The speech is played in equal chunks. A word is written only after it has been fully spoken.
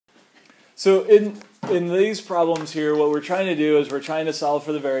So in these problems here, what we're trying to do is we're trying to solve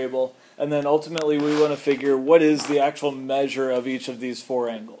for the variable, and then ultimately we want to figure what is the actual measure of each of these four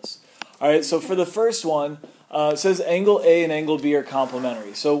angles. All right, so for the first one, it says angle A and angle B are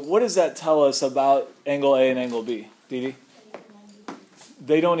complementary. So what does that tell us about angle A and angle B, Dee Dee?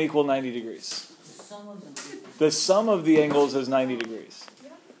 They don't equal 90 degrees. The sum of the angles is 90 degrees.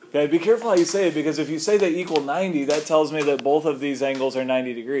 Okay, be careful how you say it, because if you say they equal 90, that tells me that both of these angles are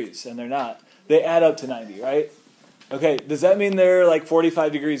 90 degrees, and they're not. They add up to 90, right? Okay, does that mean they're like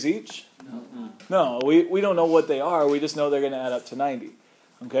 45 degrees each? No, we don't know what they are. We just know they're going to add up to 90.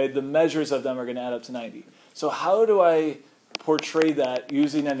 Okay, the measures of them are going to add up to 90. So how do I portray that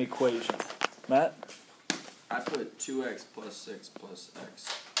using an equation? Matt? I put 2x plus 6 plus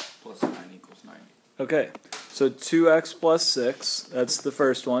x plus 9 equals 90. Okay, so 2x plus 6, that's the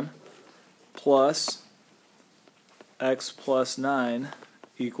first one, plus x plus 9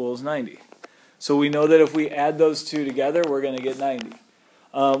 equals 90. So we know that if we add those two together, we're going to get 90.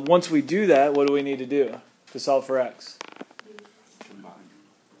 Once we do that, what do we need to do to solve for x? Combine.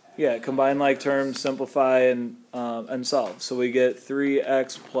 Yeah, combine like terms, simplify, and solve. So we get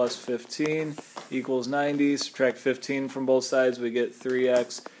 3x plus 15 equals 90. Subtract 15 from both sides, we get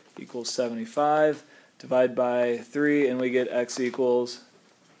 3x equals 75. Divide by 3, and we get x equals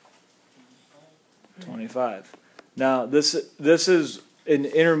 25. Now, this is an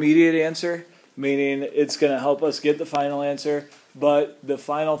intermediate answer, meaning it's going to help us get the final answer, but the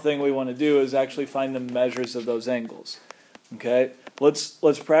final thing we want to do is actually find the measures of those angles. Okay?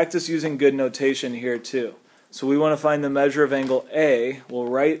 Let's practice using good notation here too. So we want to find the measure of angle A. We'll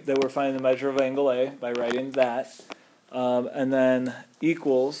write that we're finding the measure of angle A by writing that. And then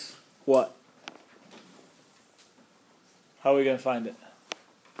equals what? How are we going to find it?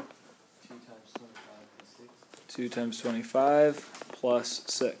 2 times 25 plus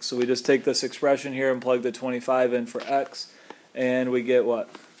 6. So we just take this expression here and plug the 25 in for x, and we get what?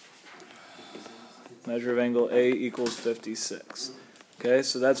 Measure of angle A equals 56. Okay,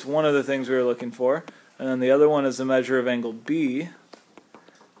 so that's one of the things we were looking for. And then the other one is the measure of angle B.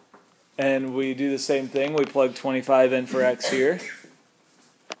 And we do the same thing. We plug 25 in for x here.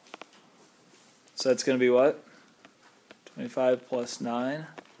 So that's going to be what? 25 plus 9.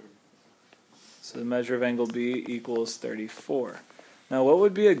 So the measure of angle B equals 34. Now, what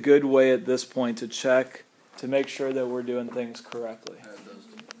would be a good way at this point to check to make sure that we're doing things correctly?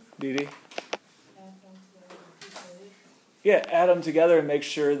 Dee Dee? Yeah, add them together and make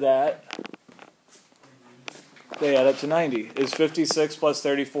sure that they add up to 90. Is 56 plus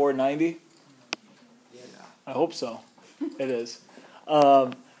 34 90? Yeah. I hope so. It is.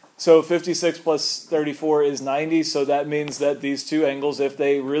 So 56 plus 34 is 90, so that means that these two angles, if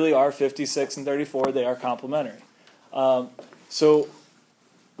they really are 56 and 34, they are complementary. So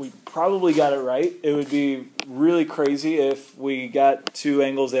we probably got it right. It would be really crazy if we got two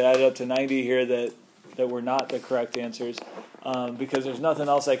angles that added up to 90 here that were not the correct answers, because there's nothing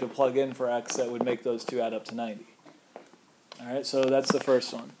else I could plug in for x that would make those two add up to 90. All right, so that's the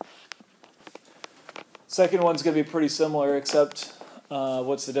first one. Second one's going to be pretty similar, except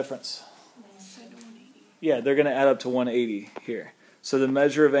what's the difference? Yeah, they're going to add up to 180 here. So the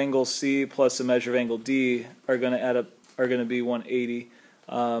measure of angle C plus the measure of angle D are going to be 180.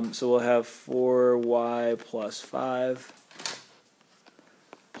 So we'll have 4y plus 5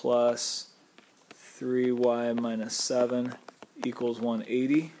 plus 3y minus 7 equals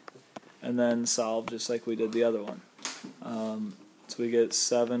 180, and then solve just like we did the other one. So we get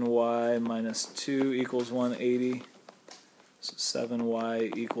 7y minus 2 equals 180. So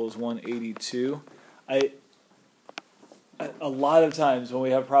 7y equals 182. A lot of times when we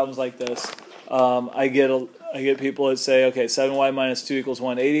have problems like this, I get people that say, okay, 7y minus 2 equals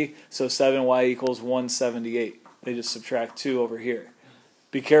 180, so 7y equals 178. They just subtract 2 over here.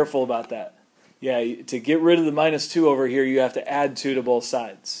 Be careful about that. Yeah, to get rid of the minus 2 over here, you have to add 2 to both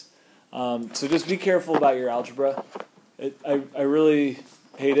sides. So just be careful about your algebra. I really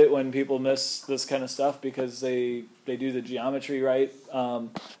hate it when people miss this kind of stuff because they do the geometry right,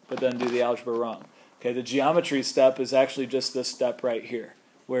 but then do the algebra wrong. Okay, the geometry step is actually just this step right here,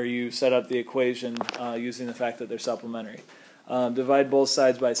 where you set up the equation using the fact that they're supplementary. Divide both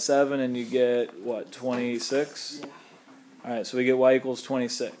sides by 7 and you get, what, 26? All right, so we get y equals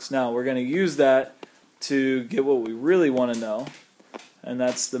 26. Now, we're going to use that to get what we really want to know, and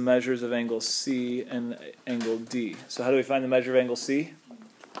that's the measures of angle C and angle D. So how do we find the measure of angle C?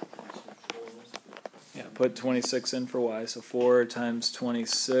 Yeah, put 26 in for y. So 4 times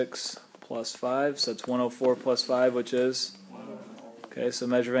 26 plus 5. So it's 104 plus 5, which is? Okay, so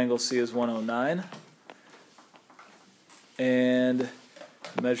measure of angle C is 109. And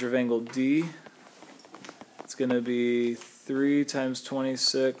measure of angle D, it's going to be 3 times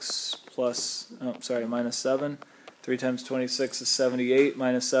 26 plus, oh, sorry, minus 7. 3 times 26 is 78,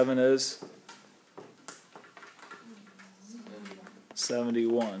 minus 7 is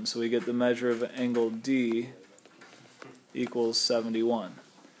 71. So we get the measure of angle D equals 71.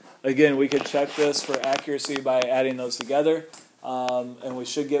 Again, we could check this for accuracy by adding those together, and we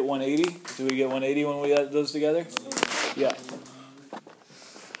should get 180. Do we get 180 when we add those together? Yeah.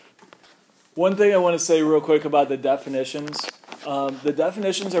 One thing I want to say real quick about the definitions. The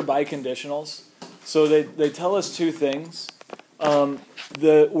definitions are biconditionals. So they tell us two things.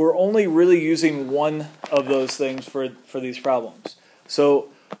 We're only really using one of those things for these problems. So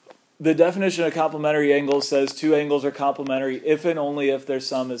the definition of complementary angles says two angles are complementary if and only if their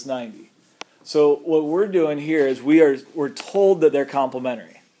sum is 90. So what we're doing here is we're told that they're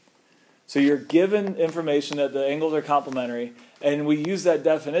complementary. So you're given information that the angles are complementary, and we use that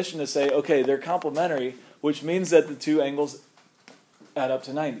definition to say, okay, they're complementary, which means that the two angles add up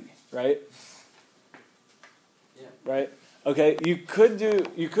to 90, right? Right? Okay, you could do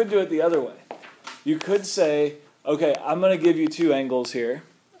it the other way. You could say, okay, I'm going to give you two angles here.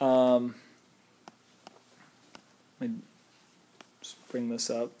 Let me just bring this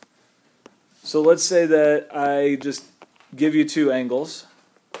up. So let's say that I just give you two angles.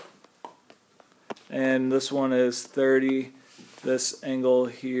 And this one is 30. This angle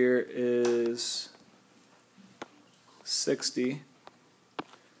here is 60.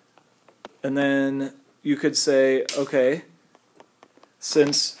 And then you could say, okay,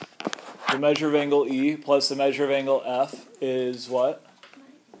 since the measure of angle E plus the measure of angle F is what?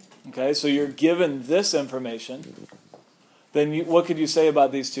 Okay, so you're given this information. Then what could you say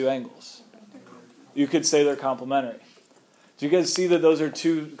about these two angles? You could say they're complementary. Do you guys see that those are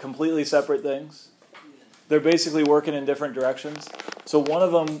two completely separate things? They're basically working in different directions. So one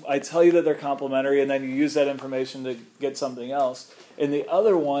of them, I tell you that they're complementary, and then you use that information to get something else. In the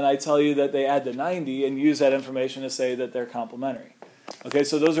other one, I tell you that they add to 90 and use that information to say that they're complementary. Okay,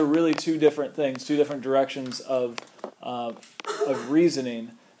 so those are really two different things, two different directions of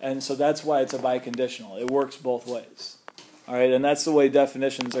reasoning, and so that's why it's a biconditional. It works both ways. All right, and that's the way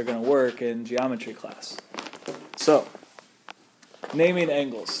definitions are going to work in geometry class. So, naming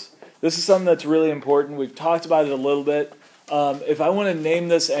angles. This is something that's really important. We've talked about it a little bit. If I want to name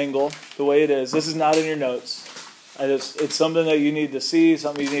this angle the way it is, this is not in your notes. It's something that you need to see,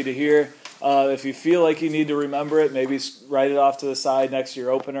 something you need to hear. If you feel like you need to remember it, maybe write it off to the side next to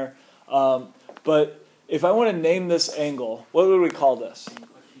your opener. But if I want to name this angle, what would we call this?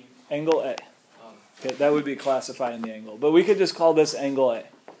 Angle A. Okay, that would be classifying the angle. But we could just call this angle A.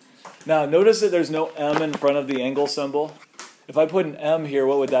 Now, notice that there's no M in front of the angle symbol. If I put an M here,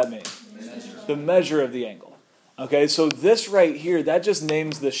 what would that mean? The measure of the angle. Okay, so this right here, that just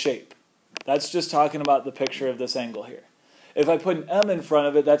names the shape. That's just talking about the picture of this angle here. If I put an M in front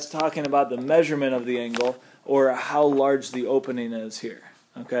of it, that's talking about the measurement of the angle, or how large the opening is here.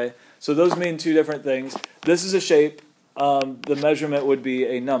 Okay, so those mean two different things. This is a shape. The measurement would be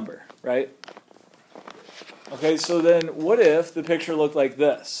a number, right? Okay, so then what if the picture looked like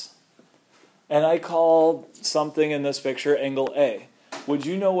this? And I call something in this picture angle A. Would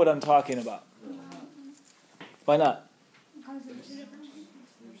you know what I'm talking about? Why not?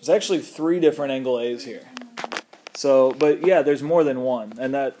 There's actually 3 different angle A's here. So, but yeah, there's more than one,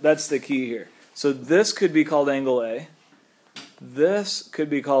 and that's the key here. So this could be called angle A. This could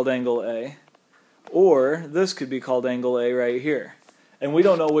be called angle A. Or this could be called angle A right here. And we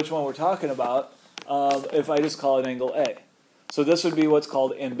don't know which one we're talking about if I just call it angle A. So this would be what's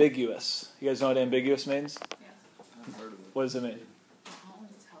called ambiguous. You guys know what ambiguous means? Yeah. What does it mean?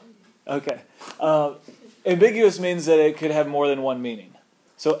 Okay. Ambiguous means that it could have more than one meaning.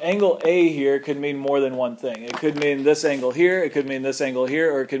 So angle A here could mean more than one thing. It could mean this angle here, it could mean this angle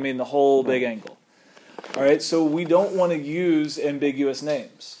here, or it could mean the whole big angle. All right, so we don't want to use ambiguous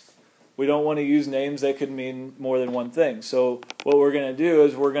names. We don't want to use names that could mean more than one thing. So what we're going to do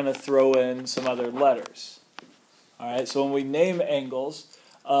is we're going to throw in some other letters. All right, so when we name angles,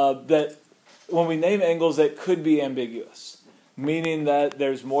 that could be ambiguous, meaning that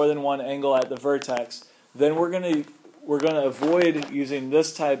there's more than one angle at the vertex, then we're going to avoid using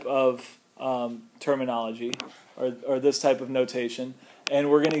this type of terminology or this type of notation, and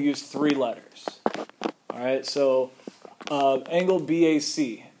we're going to use 3 letters. All right, so angle BAC.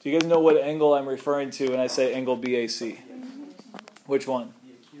 Do you guys know what angle I'm referring to when I say angle BAC? Which one?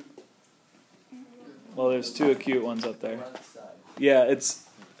 Well, there's 2 acute ones up there. Yeah,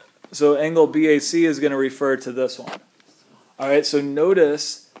 so angle BAC is going to refer to this one. All right, so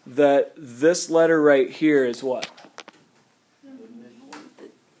notice that this letter right here is what?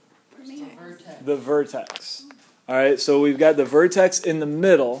 The vertex. All right, so we've got the vertex in the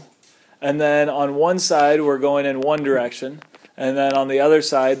middle, and then on one side we're going in one direction, and then on the other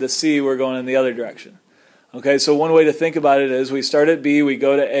side, the C, we're going in the other direction. Okay, so one way to think about it is we start at B, we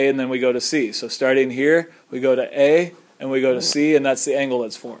go to A, and then we go to C. So starting here, we go to A, and we go to C, and that's the angle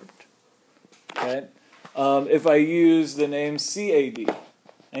that's formed. Okay, if I use the name CAD,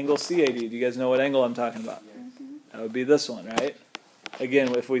 angle CAD, do you guys know what angle I'm talking about? That would be this one, right?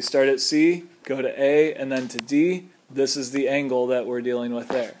 Again, if we start at C, go to A, and then to D, this is the angle that we're dealing with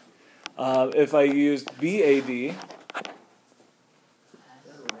there. If I used BAD,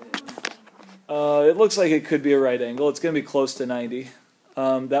 it looks like it could be a right angle. It's going to be close to 90.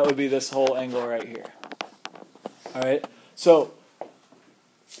 That would be this whole angle right here. All right. So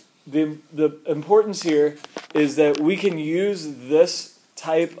the importance here is that we can use this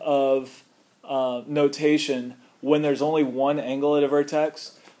type of notation when there's only one angle at a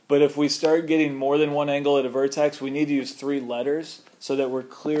vertex. But if we start getting more than one angle at a vertex, we need to use 3 letters so that we're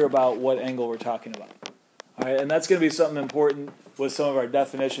clear about what angle we're talking about. All right, and that's going to be something important with some of our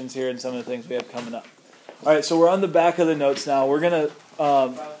definitions here and some of the things we have coming up. All right, so we're on the back of the notes now. We're going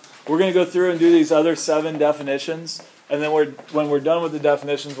to go through and do these other 7 definitions, and then when we're done with the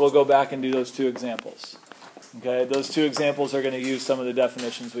definitions, we'll go back and do those 2 examples. Okay, those 2 examples are going to use some of the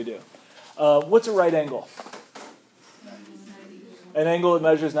definitions we do. What's a right angle? An angle that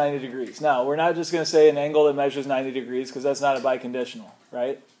measures 90 degrees. Now, we're not just going to say an angle that measures 90 degrees because that's not a biconditional,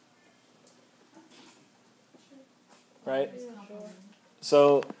 right? Right?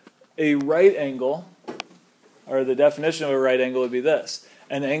 So, a right angle, or the definition of a right angle would be this.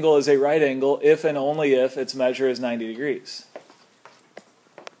 An angle is a right angle if and only if its measure is 90 degrees.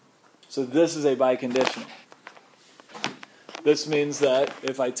 So this is a biconditional. This means that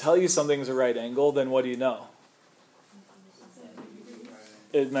if I tell you something is a right angle, then what do you know?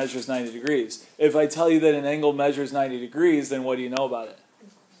 It measures 90 degrees. If I tell you that an angle measures 90 degrees, then what do you know about it?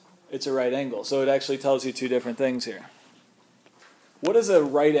 It's a right angle. So it actually tells you 2 different things here. What does a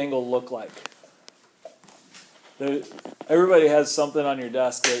right angle look like? Everybody has something on your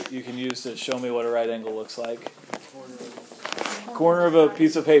desk that you can use to show me what a right angle looks like. Corner of a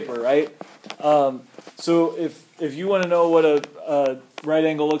piece of paper, right? So if you want to know what a right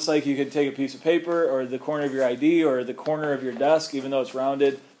angle looks like, you could take a piece of paper or the corner of your ID or the corner of your desk, even though it's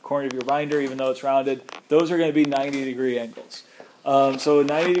rounded, corner of your binder, even though it's rounded. Those are going to be 90-degree angles. So a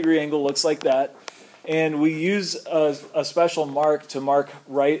 90-degree angle looks like that. And we use a special mark to mark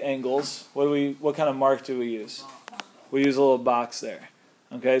right angles. What kind of mark do we use? We use a little box there.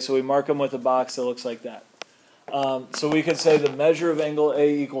 Okay, so we mark them with a box that looks like that. So we could say the measure of angle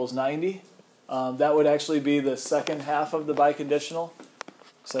A equals 90. That would actually be the second half of the biconditional.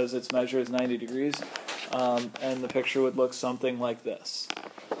 It says its measure is 90 degrees. And the picture would look something like this.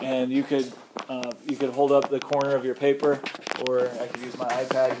 And you could hold up the corner of your paper, or I could use my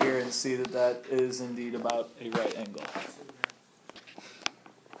iPad here and see that that is indeed about a right angle.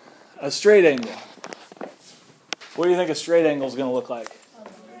 A straight angle. What do you think a straight angle is going to look like?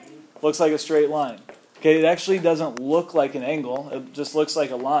 Looks like a straight line. Okay, it actually doesn't look like an angle. It just looks like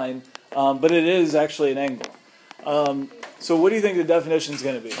a line, but it is actually an angle. So what do you think the definition is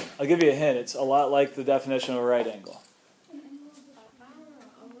going to be? I'll give you a hint. It's a lot like the definition of a right angle.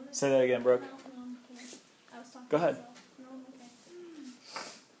 Say that again, Brooke. Go ahead.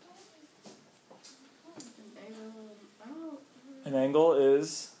 An angle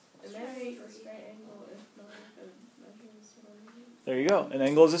is... There you go. An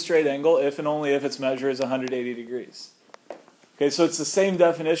angle is a straight angle if and only if its measure is 180 degrees. Okay, so it's the same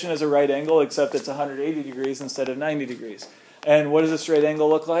definition as a right angle, except it's 180 degrees instead of 90 degrees. And what does a straight angle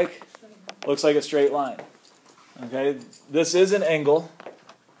look like? Looks like a straight line. Okay, this is an angle.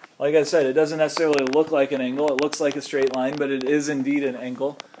 Like I said, it doesn't necessarily look like an angle. It looks like a straight line, but it is indeed an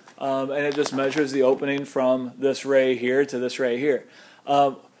angle. And it just measures the opening from this ray here to this ray here.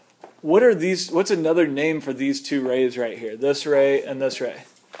 What are these? What's another name for these 2 rays right here? This ray and this ray.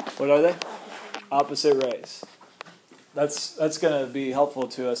 What are they? Opposite rays. That's going to be helpful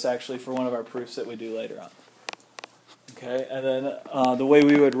to us actually for one of our proofs that we do later on. Okay, and then the way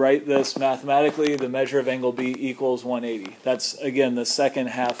we would write this mathematically, the measure of angle B equals 180. That's, again, the second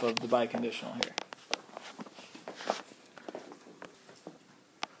half of the biconditional here.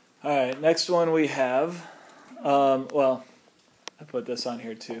 All right, next one we have, well, I put this on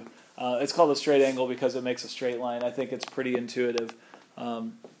here too. It's called a straight angle because it makes a straight line. I think it's pretty intuitive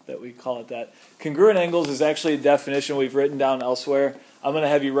that we call it that. Congruent angles is actually a definition we've written down elsewhere. I'm going to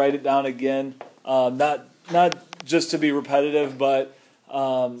have you write it down again, not just to be repetitive, but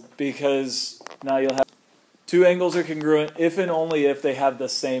because now you'll have 2 angles are congruent if and only if they have the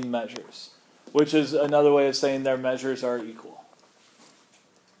same measures. which is another way of saying their measures are equal.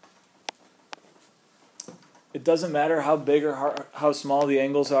 It doesn't matter how big or how small the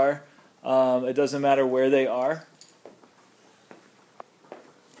angles are. It doesn't matter where they are.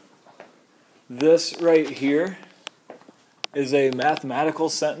 This right here is a mathematical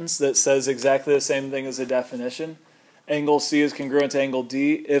sentence that says exactly the same thing as the definition. Angle C is congruent to angle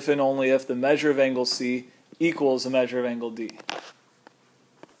D if and only if the measure of angle C equals the measure of angle D.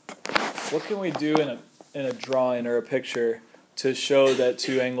 What can we do in a drawing or a picture to show that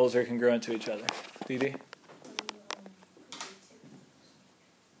two angles are congruent to each other? Dee?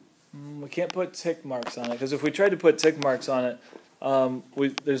 We can't put tick marks on it, because if we tried to put tick marks on it,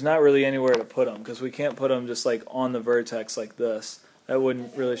 there's not really anywhere to put them, because we can't put them just like on the vertex like this. That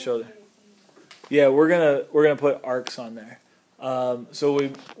wouldn't really show. Yeah, we're gonna put arcs on there. So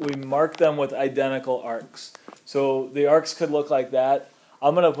we mark them with identical arcs. So the arcs could look like that.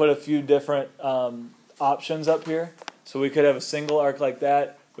 I'm gonna put a few different options up here. So we could have a single arc like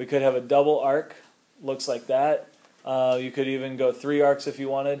that. We could have a double arc, looks like that. You could even go 3 arcs if you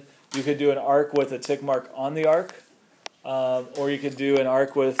wanted. You could do an arc with a tick mark on the arc, or you could do an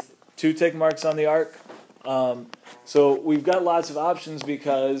arc with 2 tick marks on the arc. So we've got lots of options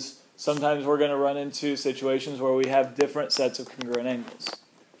because sometimes we're going to run into situations where we have different sets of congruent angles.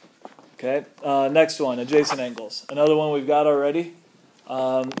 Okay, next one, adjacent angles. Another one we've got already.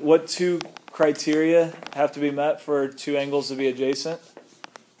 What 2 criteria have to be met for 2 angles to be adjacent?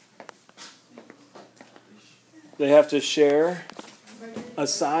 They have to share a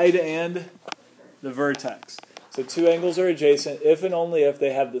side and the vertex. So 2 angles are adjacent if and only if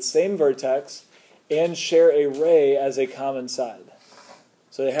they have the same vertex and share a ray as a common side.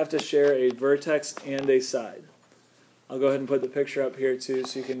 So they have to share a vertex and a side. I'll go ahead and put the picture up here too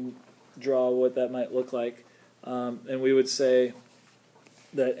so you can draw what that might look like. And we would say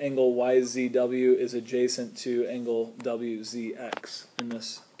that angle YZW is adjacent to angle WZX in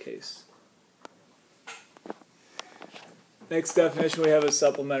this case. Next definition we have is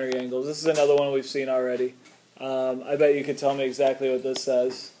supplementary angles. This is another one we've seen already. I bet you could tell me exactly what this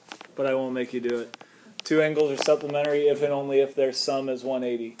says, but I won't make you do it. 2 angles are supplementary if and only if their sum is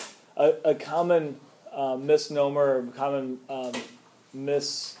 180. A common misnomer or common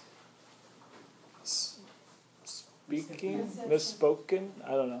misspoken, I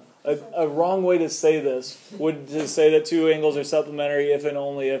don't know. A wrong way to say this would to say that 2 angles are supplementary if and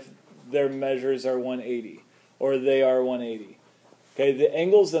only if their measures are 180. Or they are 180. Okay, the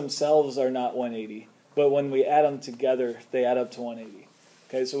angles themselves are not 180, but when we add them together, they add up to 180.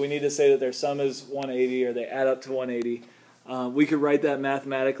 Okay, so we need to say that their sum is 180, or they add up to 180. We could write that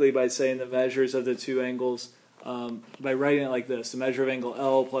mathematically by saying the measures of the 2 angles, by writing it like this: the measure of angle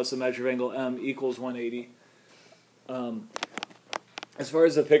L plus the measure of angle M equals 180. As far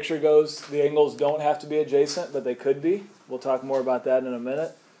as the picture goes, the angles don't have to be adjacent, but they could be. We'll talk more about that in a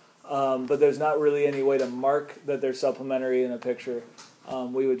minute. But there's not really any way to mark that they're supplementary in a picture.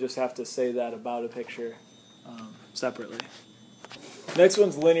 We would just have to say that about a picture separately. Next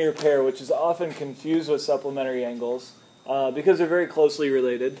one's linear pair, which is often confused with supplementary angles because they're very closely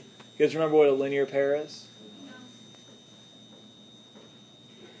related. You guys remember what a linear pair is?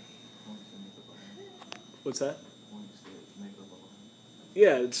 What's that?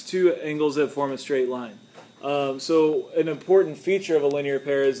 Yeah, it's 2 angles that form a straight line. So an important feature of a linear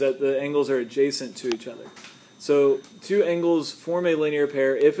pair is that the angles are adjacent to each other. So 2 angles form a linear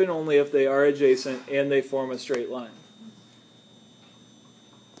pair if and only if they are adjacent and they form a straight line.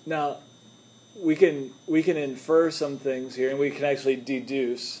 Now, we can infer some things here, and we can actually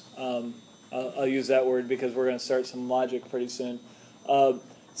deduce. I'll use that word because we're going to start some logic pretty soon.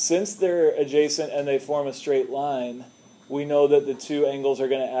 Since they're adjacent and they form a straight line, we know that the 2 angles are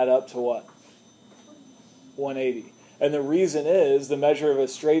going to add up to what? 180. And the reason is the measure of a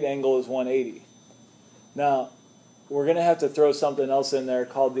straight angle is 180. Now, we're going to have to throw something else in there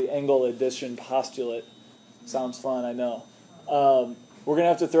called the angle addition postulate. Sounds fun, I know. We're going to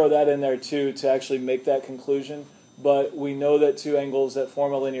have to throw that in there too to actually make that conclusion. But we know that 2 angles that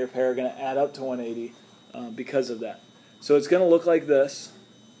form a linear pair are going to add up to 180 because of that. So it's going to look like this.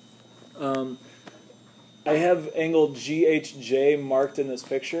 I have angle GHJ marked in this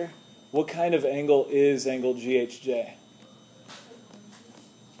picture. What kind of angle is angle GHJ?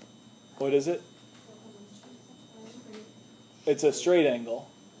 What is it? It's a straight angle.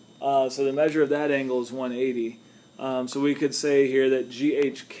 So the measure of that angle is 180. So we could say here that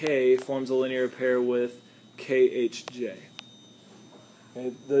GHK forms a linear pair with KHJ.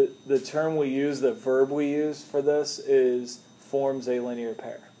 Okay, the term we use, the verb we use for this is forms a linear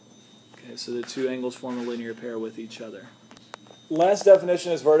pair. Okay, so the 2 angles form a linear pair with each other. last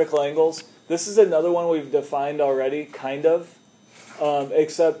definition is vertical angles. This is another one we've defined already, kind of,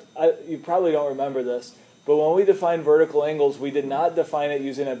 except you probably don't remember this, but when we defined vertical angles, we did not define it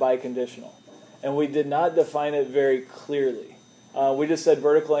using a biconditional, and we did not define it very clearly. We just said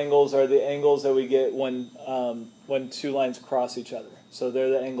vertical angles are the angles that we get when two lines cross each other. So they're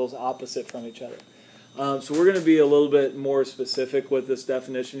the angles opposite from each other. So we're going to be a little bit more specific with this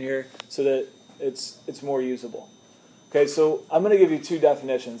definition here so that it's more usable. Okay, so I'm going to give you two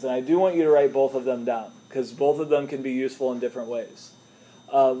definitions, and I do want you to write both of them down because both of them can be useful in different ways.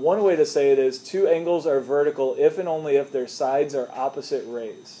 One way to say it is two angles are vertical if and only if their sides are opposite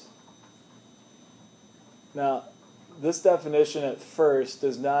rays. Now, this definition at first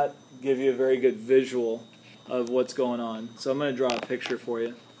does not give you a very good visual of what's going on, so I'm going to draw a picture for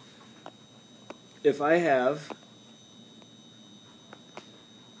you. If I have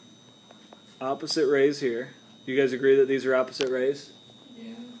opposite rays here, you guys agree that these are opposite rays?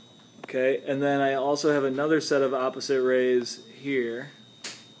 Yeah. Okay, and then I also have another set of opposite rays here.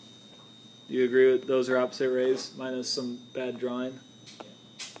 Do you agree with those are opposite rays, minus some bad drawing?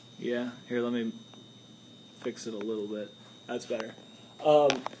 Yeah? Here, let me fix it a little bit. That's better.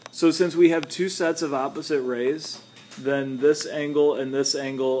 So since we have two sets of opposite rays, then this angle and this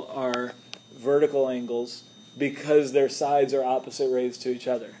angle are vertical angles because their sides are opposite rays to each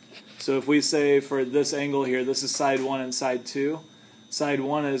other. So if we say for this angle here, this is side 1 and side 2, side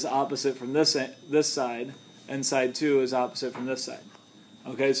 1 is opposite from this side, and side 2 is opposite from this side.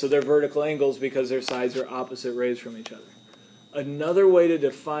 Okay, so they're vertical angles because their sides are opposite rays from each other. Another way to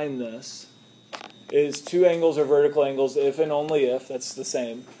define this is two angles are vertical angles if and only if, that's the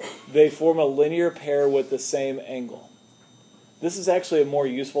same, they form a linear pair with the same angle. This is actually a more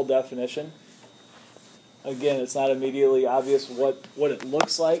useful definition. Again, it's not immediately obvious what it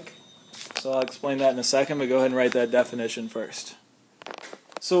looks like, so I'll explain that in a second, but go ahead and write that definition first.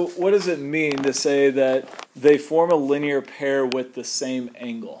 So what does it mean to say that they form a linear pair with the same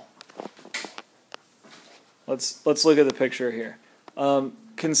angle? Let's look at the picture here.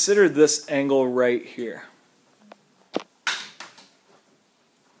 Consider this angle right here.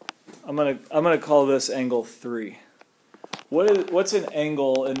 I'm gonna call this angle 3. What's an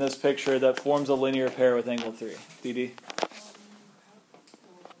angle in this picture that forms a linear pair with angle 3? DD?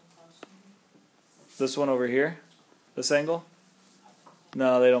 This one over here? This angle?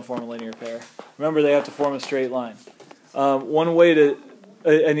 No, they don't form a linear pair. Remember, they have to form a straight line.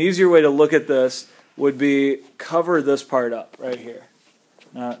 An easier way to look at this would be cover this part up right here.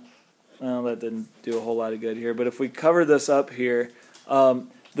 Well, that didn't do a whole lot of good here, but if we cover this up here,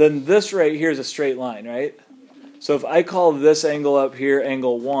 then this right here is a straight line, right? So if I call this angle up here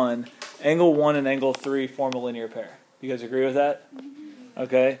angle 1 and angle 3 form a linear pair. You guys agree with that?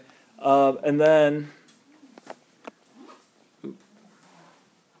 Okay. And then,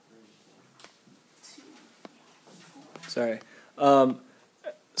 sorry. So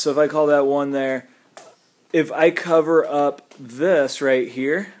if I call that 1 there, if I cover up this right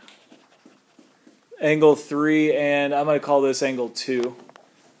here, angle 3, and I'm going to call this angle 2.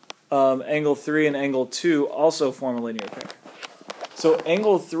 Angle 3 and angle 2 also form a linear pair. So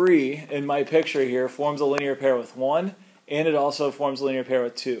angle 3 in my picture here forms a linear pair with 1, and it also forms a linear pair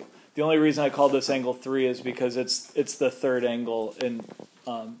with 2. The only reason I called this angle 3 is because it's the third angle in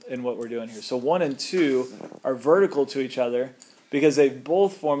what we're doing here. So 1 and 2 are vertical to each other because they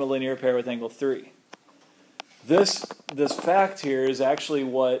both form a linear pair with angle 3. This fact here is actually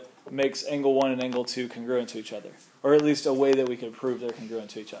what makes angle 1 and angle 2 congruent to each other, or at least a way that we can prove they're congruent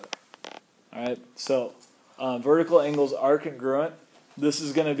to each other. All right, so vertical angles are congruent. This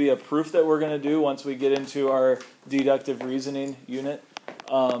is going to be a proof that we're going to do once we get into our deductive reasoning unit,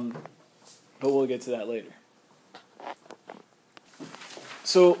 but we'll get to that later.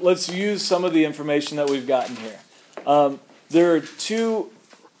 So let's use some of the information that we've gotten here. There are two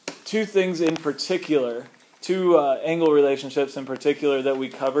things in particular, two angle relationships in particular that we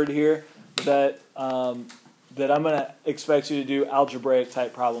covered here that I'm going to expect you to do algebraic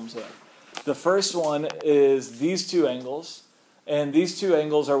type problems with. The first one is these two angles, and these two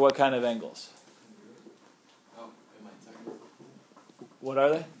angles are what kind of angles? What are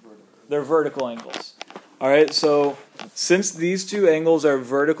they? They're vertical angles. All right, so since these two angles are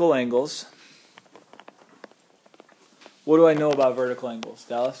vertical angles, what do I know about vertical angles,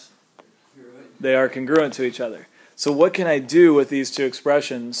 Dallas? They are congruent to each other. So what can I do with these two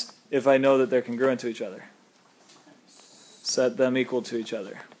expressions if I know that they're congruent to each other? Set them equal to each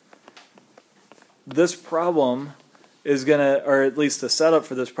other. This problem is going to, or at least the setup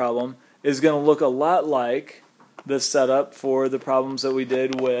for this problem, is going to look a lot like this setup for the problems that we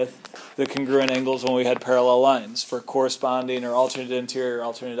did with the congruent angles when we had parallel lines for corresponding or alternate interior or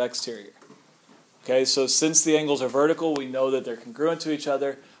alternate exterior. Okay, so since the angles are vertical, we know that they're congruent to each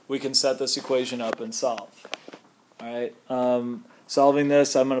other. We can set this equation up and solve. All right, solving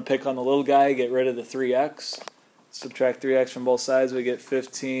this, I'm going to pick on the little guy, get rid of the 3x. Subtract 3x from both sides, we get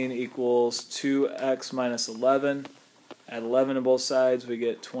 15 equals 2x minus 11. Add 11 to both sides, we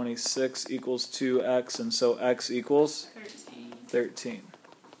get 26 equals 2x, and so x equals 13.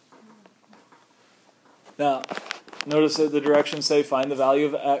 Now, notice that the directions say find the value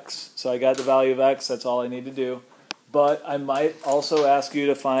of x. So I got the value of x, that's all I need to do. But I might also ask you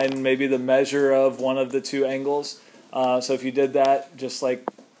to find maybe the measure of one of the two angles. So if you did that, just like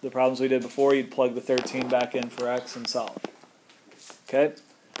the problems we did before, you'd plug the 13 back in for x and solve. Okay?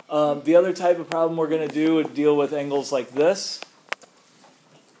 The other type of problem we're going to do would deal with angles like this.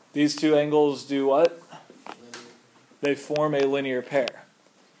 These two angles do what? They form a linear pair.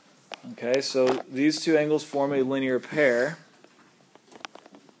 Okay, so these two angles form a linear pair.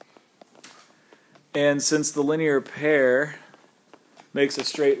 And since the linear pair makes a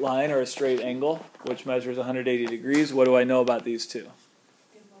straight line or a straight angle, which measures 180 degrees, what do I know about these two?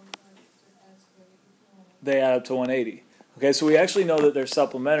 They add up to 180. Okay, so we actually know that they're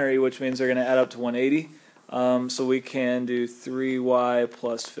supplementary, which means they're going to add up to 180. So we can do 3y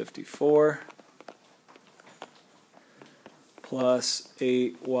plus 54 plus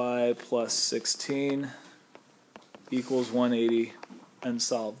 8y plus 16 equals 180 and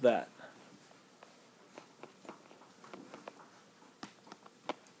solve that.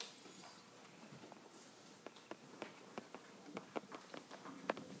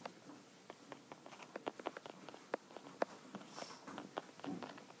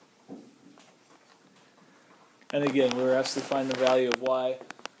 And again, we were asked to find the value of y.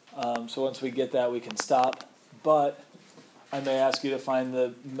 So once we get that, we can stop. But I may ask you to find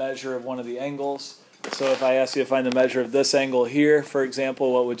the measure of one of the angles. So if I ask you to find the measure of this angle here, for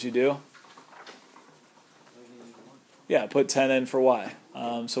example, what would you do? Yeah, put 10 in for y.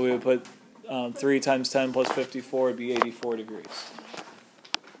 So we would put 3 times 10 plus 54 would be 84 degrees.